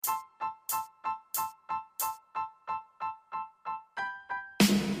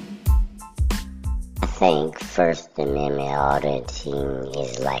think First Amendment auditing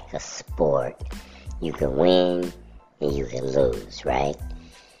is like a sport. You can win and you can lose, right?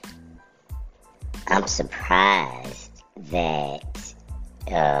 I'm surprised that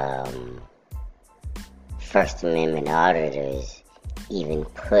First Amendment auditors even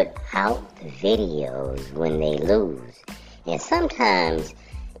put out the videos when they lose. And sometimes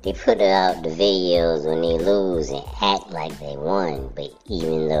they put out the videos when they lose and act like they won, but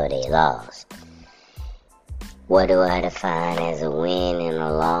even though they lost. What do I define as a win and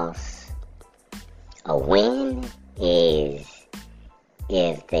a loss? A win is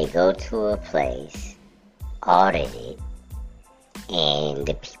if they go to a place, audit it, and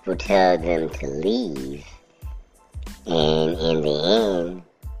the people tell them to leave, and in the end,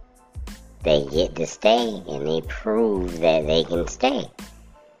 they get to stay, and they prove that they can stay.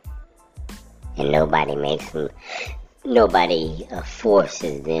 And nobody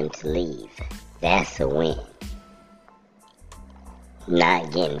forces them to leave. That's a win.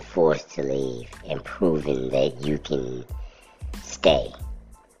 Not getting forced to leave and proving that you can stay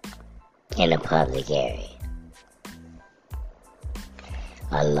in a public area.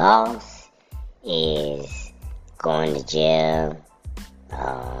 A loss is going to jail,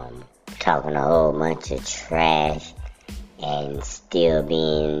 talking a whole bunch of trash, and still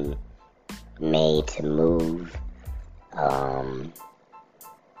being made to move,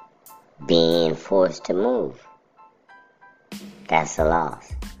 being forced to move. That's a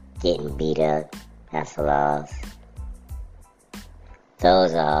loss. Getting beat up, that's a loss.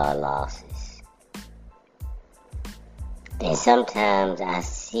 Those are all losses. And sometimes I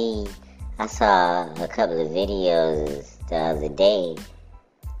saw a couple of videos the other day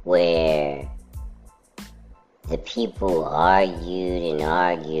where the people argued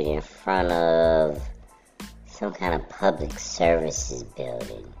in front of some kind of public services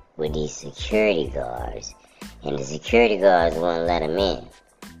building with these security guards, and the security guards wouldn't let them in.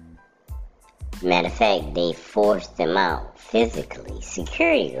 Matter of fact, they forced them out physically.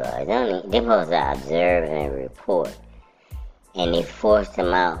 Security guards, they're supposed to observe and report, and they forced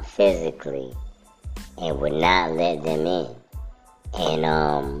them out physically and would not let them in.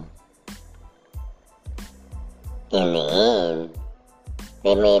 And in the end,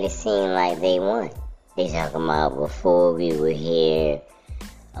 they made it seem like they won. They talking about before we were here,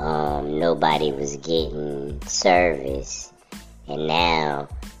 nobody was getting service, and now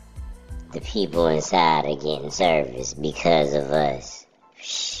the people inside are getting service because of us.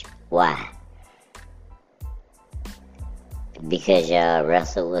 Why? Because y'all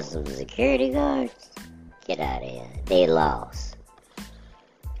wrestled with some security guards? Get out of here. They lost.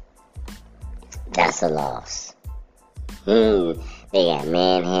 That's a loss. They got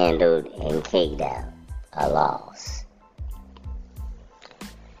manhandled and kicked out. A loss.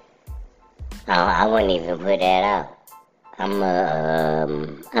 I wouldn't even put that out. I'm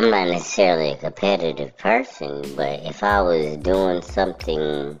not necessarily a competitive person, but if I was doing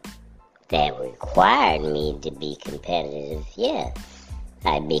something that required me to be competitive, yeah,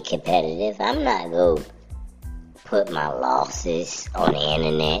 I'd be competitive. I'm not going to put my losses on the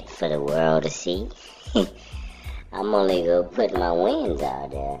internet for the world to see. I'm only going to put my wins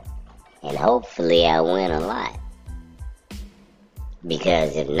out there. And hopefully I win a lot.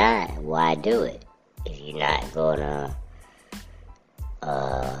 Because if not, why do it? If you're not going to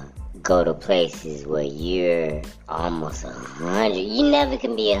go to places where you're almost 100. You never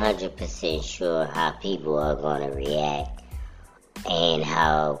can be 100% sure how people are going to react. And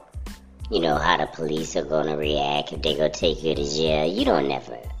how the police are going to react if they go take you to jail. You don't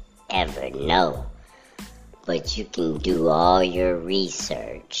never, ever know. But you can do all your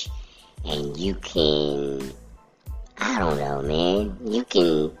research. And you can, I don't know, man. You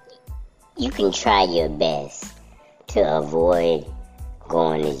can try your best to avoid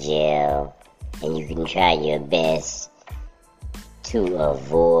going to jail. And you can try your best to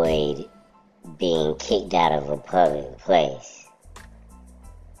avoid being kicked out of a public place.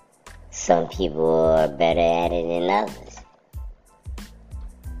 Some people are better at it than others.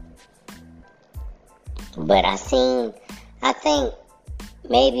 But I think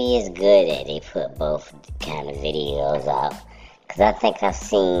maybe it's good that they put both kind of videos out. Because I think I've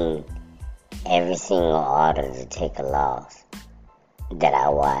seen every single auditor take a loss that I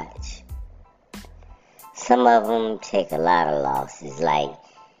watch. Some of them take a lot of losses. Like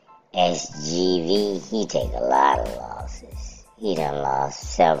SGV, he take a lot of losses. He done lost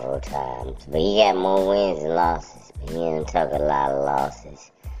several times. But he got more wins than losses. But he done took a lot of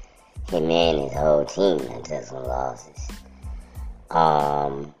losses. Him and his whole team done took some losses.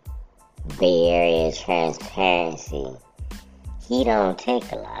 Bay Area Transparency, he don't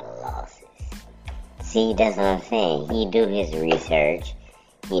take a lot of losses. See, that's what I'm saying. He do his research.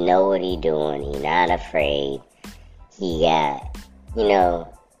 He know what he doing. He not afraid. He got,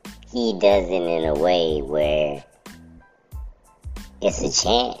 he does it in a way where it's a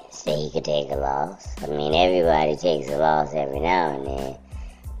chance that he could take a loss. I mean, everybody takes a loss every now and then,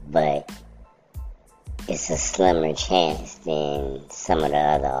 but it's a slimmer chance than some of the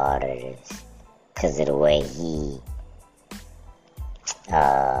other auditors because of the way he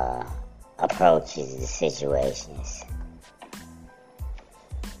approaches the situations.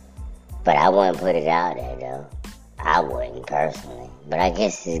 But I wouldn't put it out there though. I wouldn't personally. But I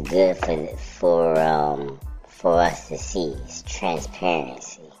guess it's good for us to see. It's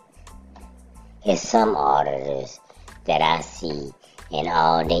transparency. There's some auditors that I see and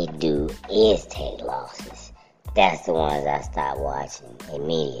all they do is take losses. That's the ones I stop watching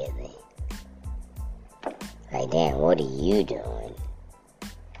immediately. Like, damn, what are you doing?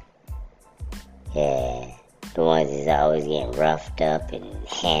 Yeah, the ones that's always getting roughed up and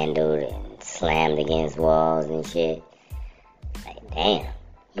handled and slammed against walls and shit. Like, damn,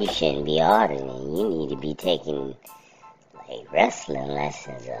 you shouldn't be auditing. You need to be taking, like, wrestling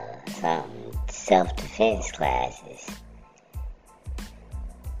lessons or something. Self-defense classes.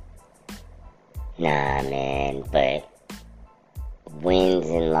 Nah, man, but wins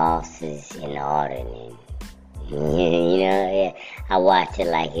and losses in auditing. Yeah, I watch it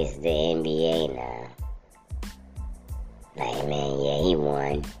like it's the NBA now. Like, man, yeah, he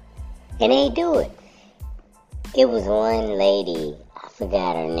won. And they do it. It was one lady, I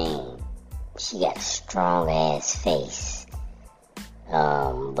forgot her name. She got a strong ass face.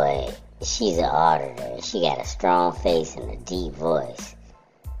 But she's an auditor. She got a strong face and a deep voice.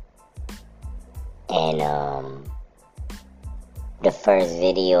 And the first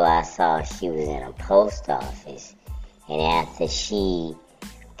video I saw, she was in a post office. And after she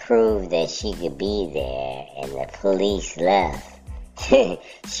proved that she could be there and the police left,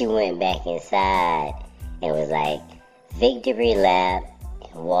 she went back inside and was like, victory lap,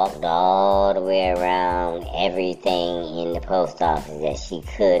 and walked all the way around everything in the post office that she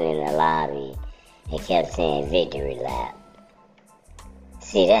could in the lobby and kept saying victory lap.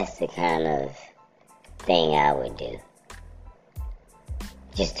 See, that's the kind of thing I would do.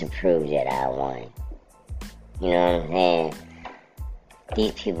 Just to prove that I won. You know what I'm saying?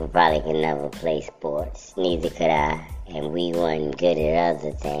 These people probably could never play sports. Neither could I. And we weren't good at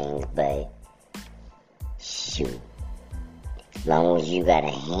other things, but shoot. As long as you got a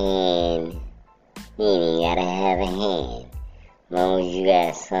hand, you ain't even gotta have a hand. As long as you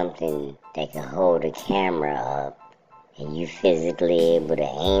got something that can hold a camera up and you physically able to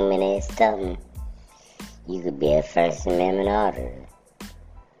aim it at something, you could be a First Amendment auditor.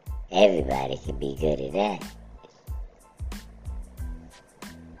 Everybody could be good at that.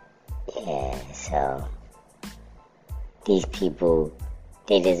 Yeah, so these people,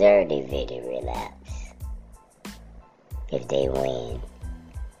 they deserve their victory laps if they win.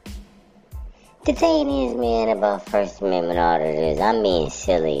 The thing is, man, about First Amendment auditors, I'm being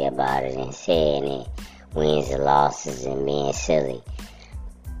silly about it and saying it, wins and losses and being silly.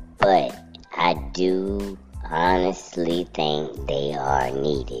 But I do honestly think they are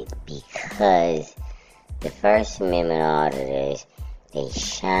needed because the First Amendment auditors, they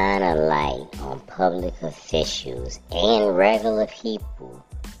shine a light on public officials and regular people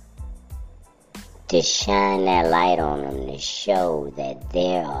to shine that light on them to show that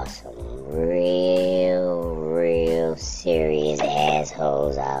there are some real serious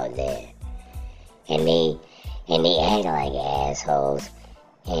assholes out there. And they act like assholes,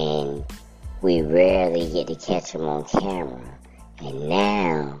 and we rarely get to catch them on camera. And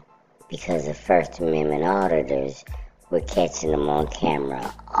now, because of First Amendment auditors, we're catching them on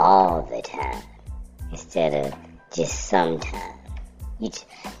camera all the time instead of just sometimes.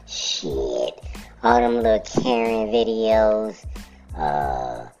 Shit. All them little Karen videos,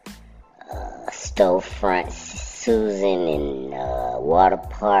 Storefront Susan and Water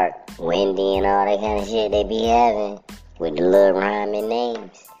Park Wendy and all that kind of shit they be having with the little rhyming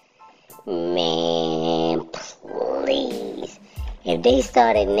names. Man, please. If they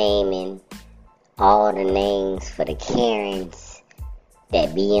started naming all the names for the Karens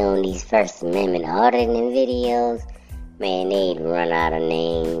that be on these First Amendment auditing videos, man, they'd run out of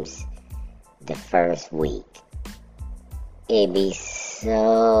names the first week. It'd be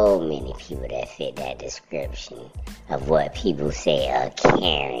so many people that fit that description of what people say a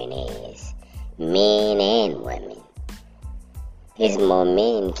Karen is. Men and women. There's more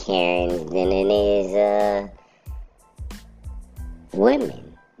men Karens than it is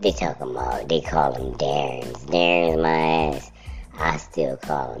women. They call them Darrens. Darrens my ass. I still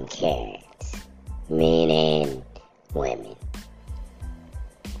call them Karens. men and women.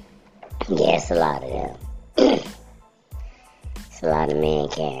 Yeah, it's a lot of them. It's a lot of men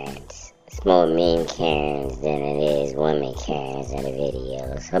Karens. It's more men Karens than it is women Karens in the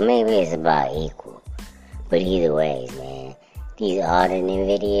videos. So maybe it's about equal. But either ways, man, these auditing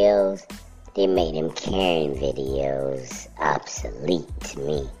videos, they make them Karen videos obsolete to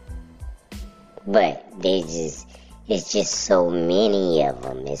me. But it's just so many of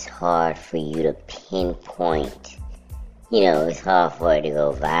them. It's hard for you to pinpoint. It's hard for it to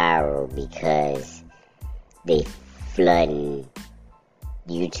go viral because they flooding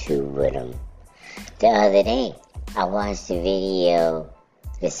YouTube with them. The other day, I watched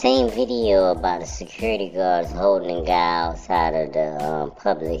the same video about the security guards holding a guy outside of the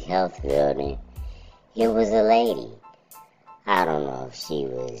public health building. It was a lady. I don't know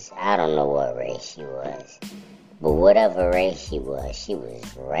what race she was. But whatever race she was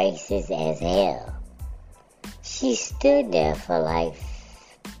racist as hell. She stood there for like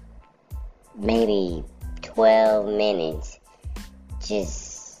maybe 12 minutes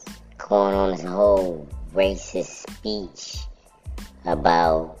just going on this whole racist speech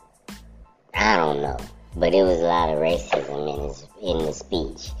about, I don't know, but it was a lot of racism in the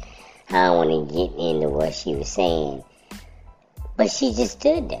speech. I don't want to get into what she was saying, but she just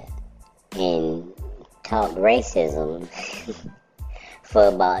stood there and talked racism for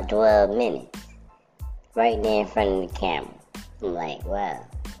about 12 minutes right there in front of the camera. I'm like, wow,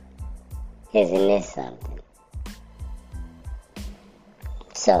 isn't this something?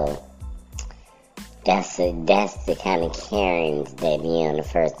 So that's the kind of Karens that be on the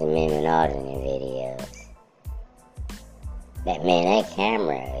First Amendment auditing videos. That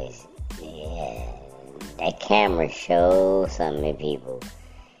camera shows something to people.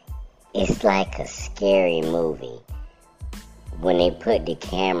 It's like a scary movie. When they put the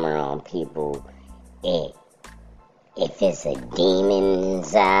camera on people, if it's a demon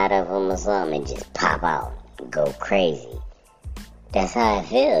inside of them or something, it just pop out and go crazy. That's how I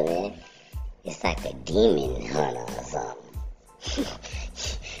feel, man. It's like a demon hunter or something.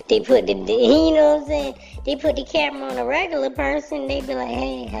 They put They put the camera on a regular person, they be like,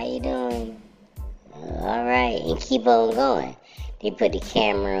 hey, how you doing? Alright, and keep on going. They put the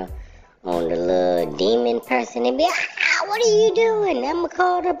camera on the little demon person and be like, what are you doing? I'ma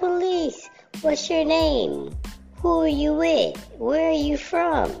call the police. What's your name? Who are you with? Where are you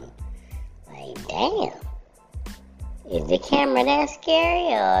from? Like, damn. Is the camera that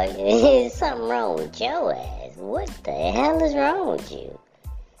scary, or is something wrong with your ass? What the hell is wrong with you?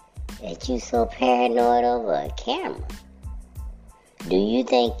 That you so paranoid over a camera? Do you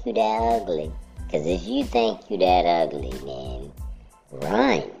think you that ugly? Because if you think you that ugly, then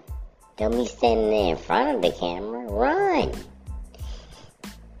run. Don't be standing there in front of the camera. Run.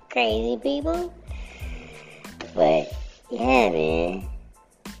 Crazy people. But, yeah, man.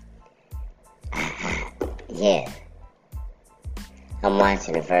 Yeah. I'm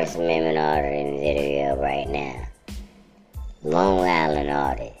watching the First Amendment auditing video right now. Long Island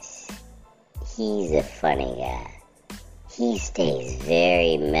artist. He's a funny guy. He stays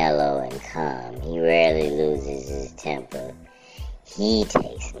very mellow and calm. He rarely loses his temper. He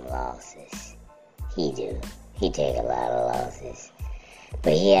takes some losses. He do. He take a lot of losses.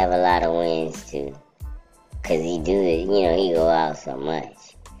 But he have a lot of wins too. Cause he do it, he go out so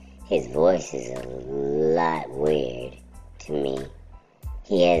much. His voice is a lot weird to me.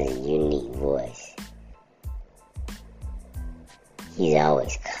 He has a unique voice. He's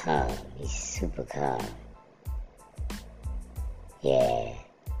always calm. He's super calm. Yeah.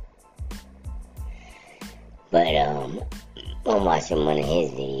 But, I'm watching one of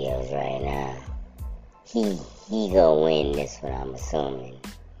his videos right now. He gonna win this one, I'm assuming.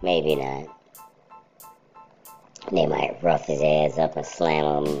 Maybe not. They might rough his ass up and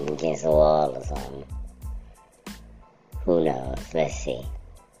slam him against the wall or something. Who knows? Let's see.